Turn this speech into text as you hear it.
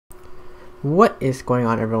What is going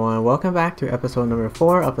on, everyone? Welcome back to episode number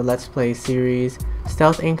 4 of the Let's Play series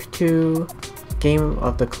Stealth Inc. 2 Game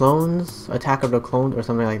of the Clones, Attack of the Clones, or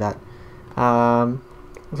something like that.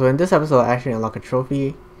 So in this episode I actually unlock a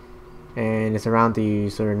trophy, and it's around the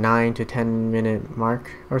sort of 9 to 10 minute mark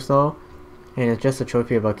or so, and it's just a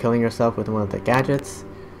trophy about killing yourself with one of the gadgets.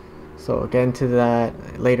 So I'll get into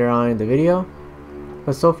that later on in the video.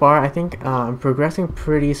 But so far I think I'm progressing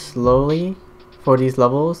pretty slowly for these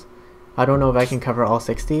levels. I don't know if I can cover all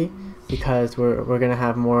 60 because we're gonna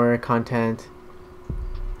have more content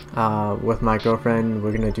with my girlfriend.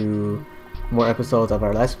 We're gonna do more episodes of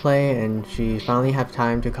our Let's Play, and she finally had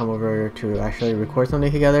time to come over to actually record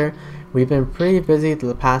something together. We've been pretty busy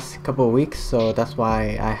the past couple of weeks, so that's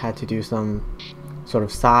why I had to do some sort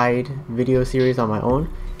of side video series on my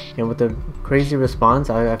own. And with the crazy response,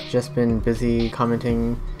 I've just been busy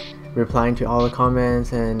commenting, replying to all the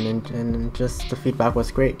comments, and just the feedback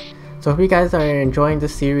was great. So I hope you guys are enjoying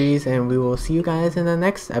this series, and we will see you guys in the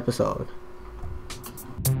next episode.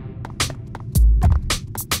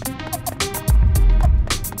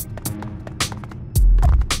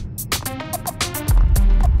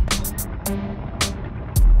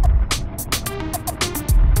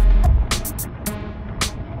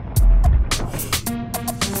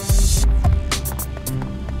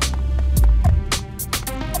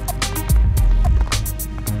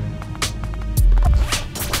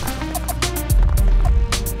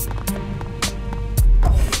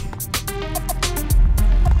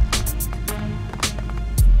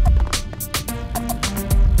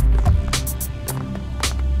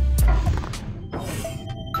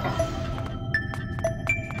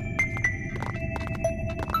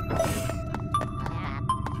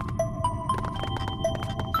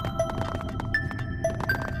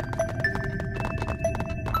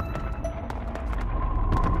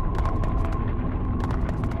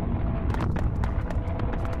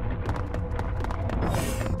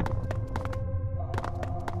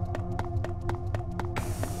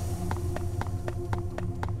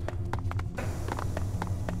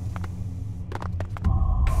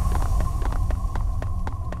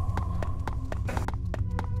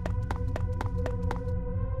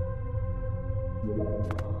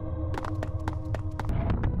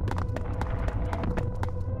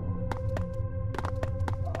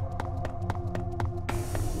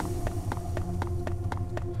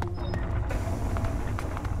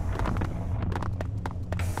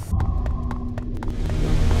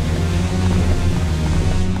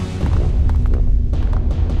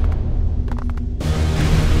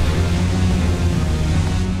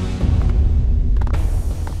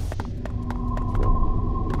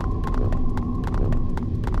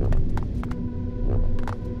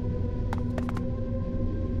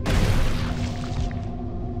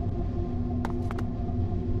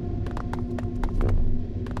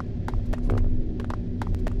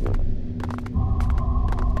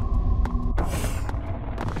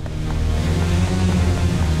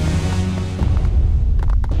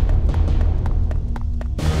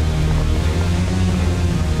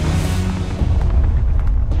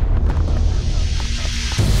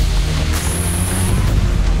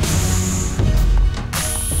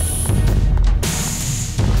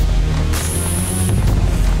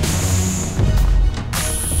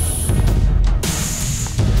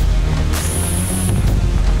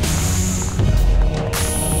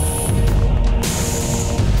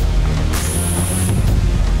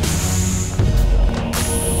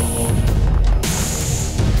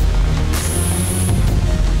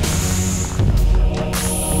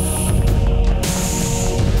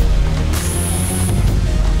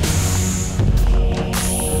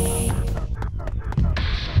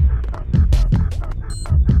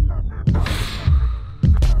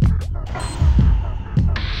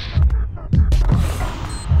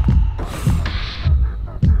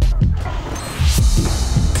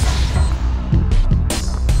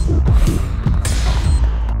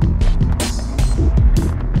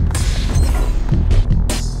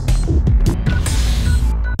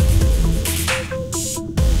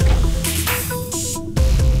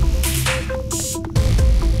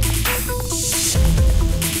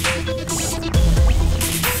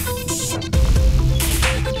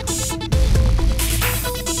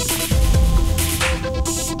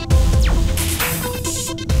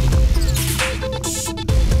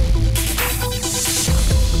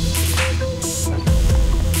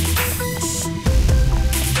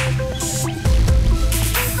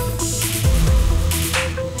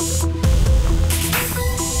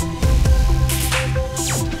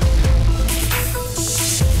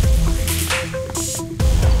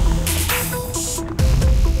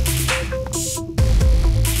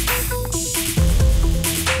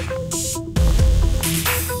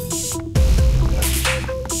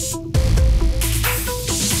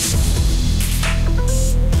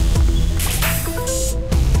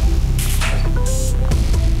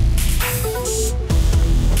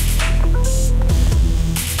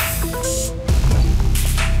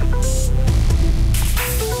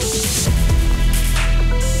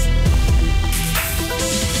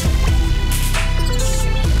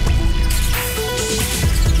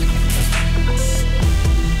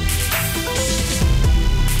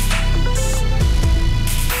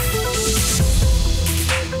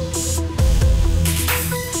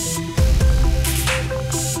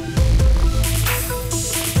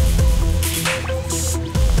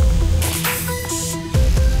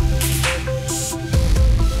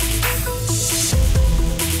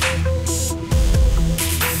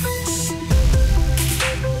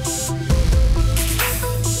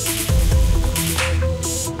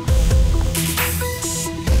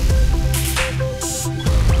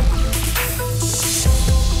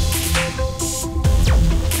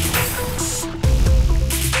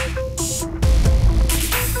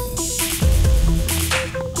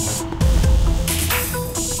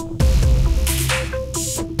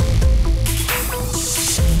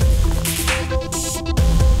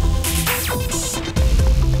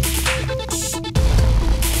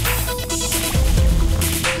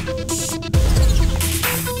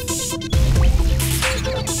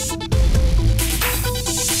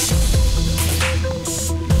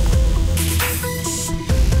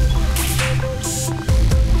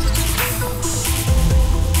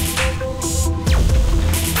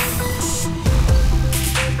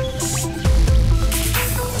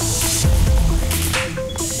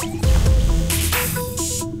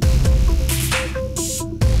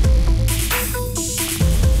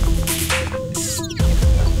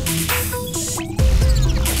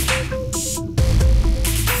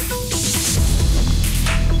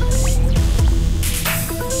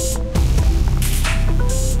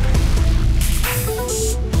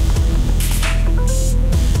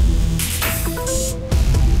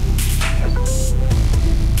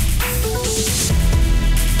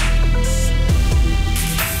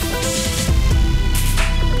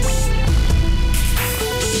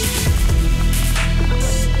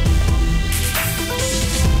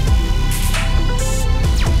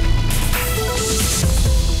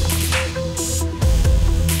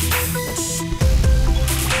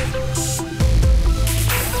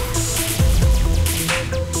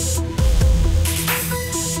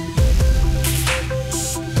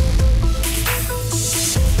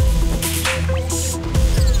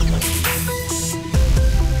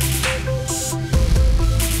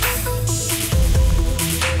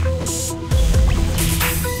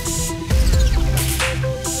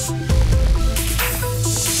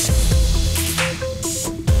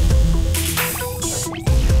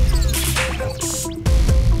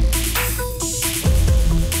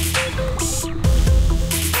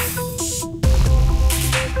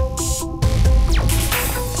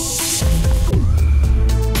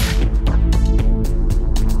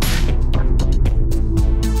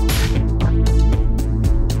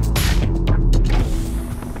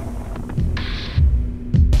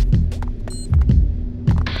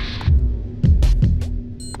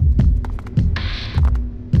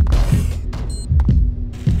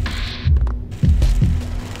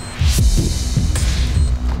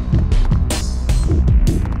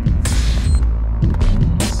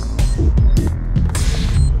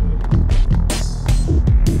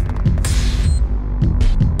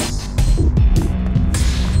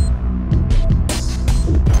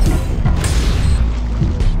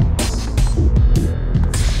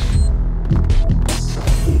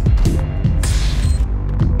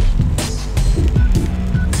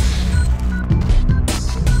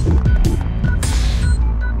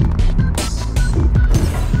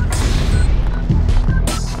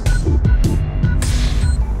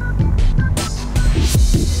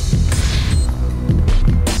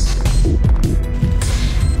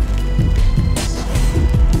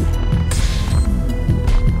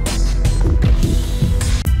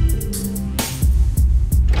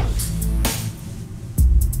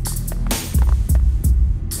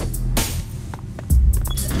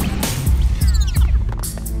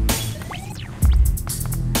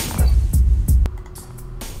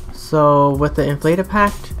 So with the inflated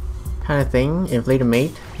pact kind of thing, inflated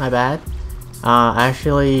mate, my bad. I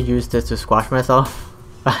actually used this to squash myself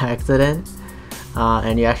by accident,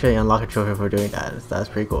 and you actually unlock a trophy for doing that. So that's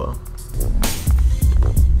pretty cool.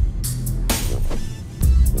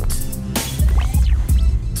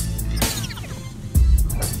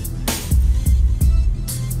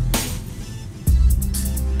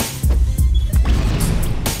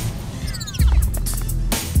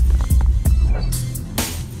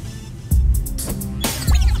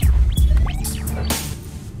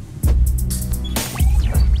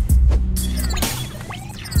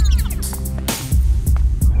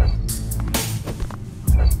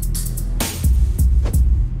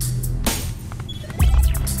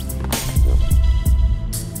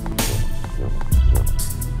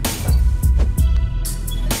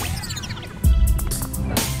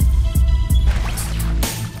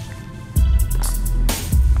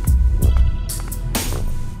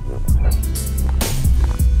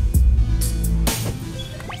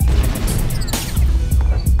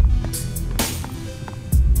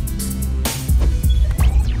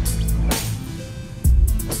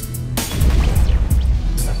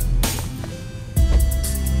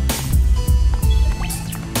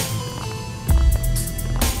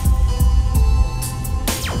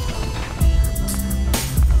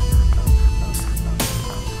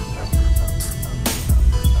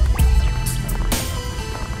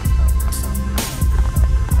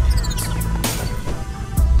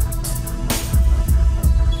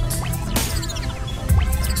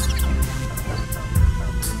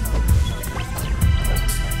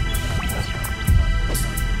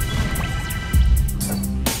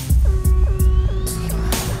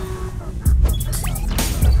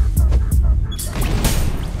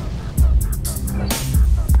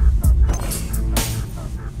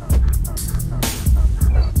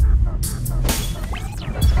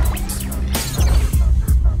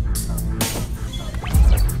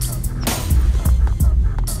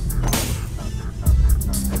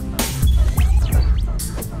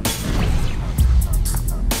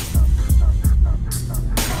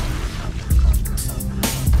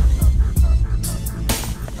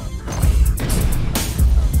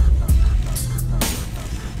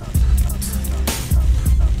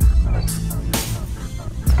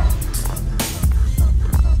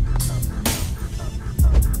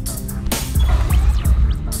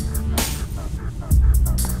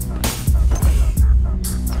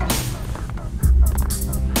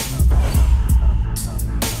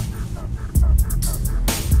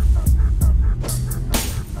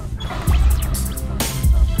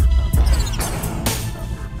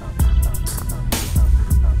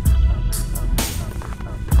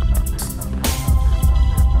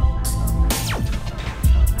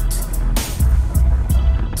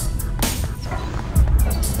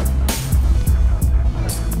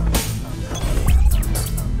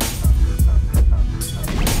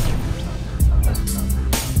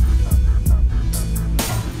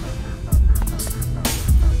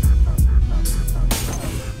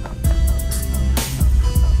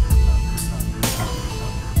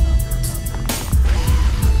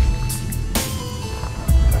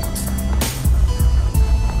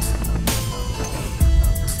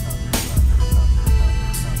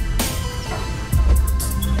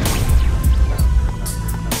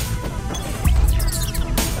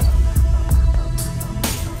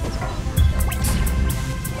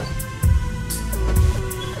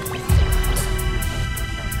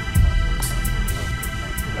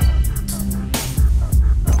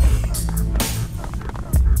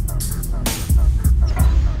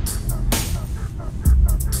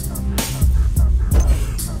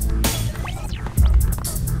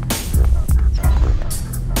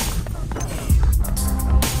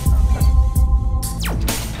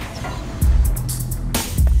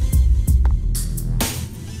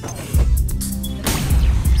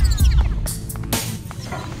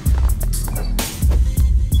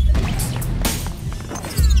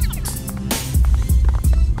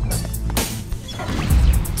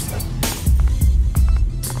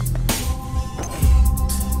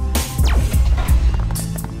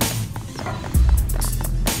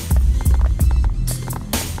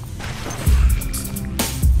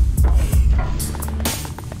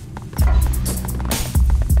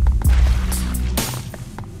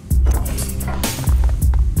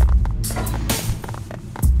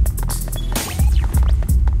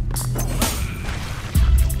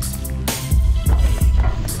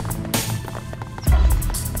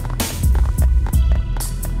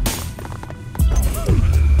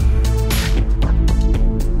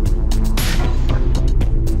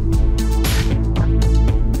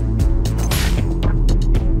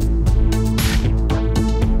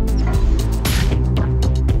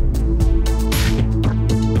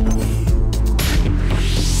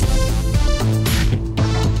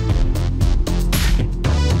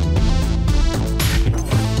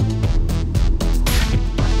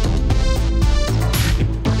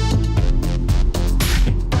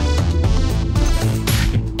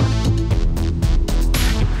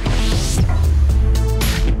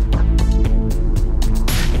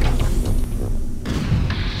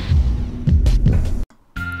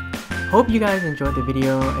 Hope you guys enjoyed the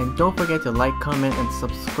video, and don't forget to like, comment, and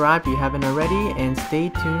subscribe if you haven't already, and stay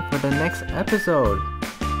tuned for the next episode.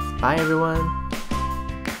 Bye everyone!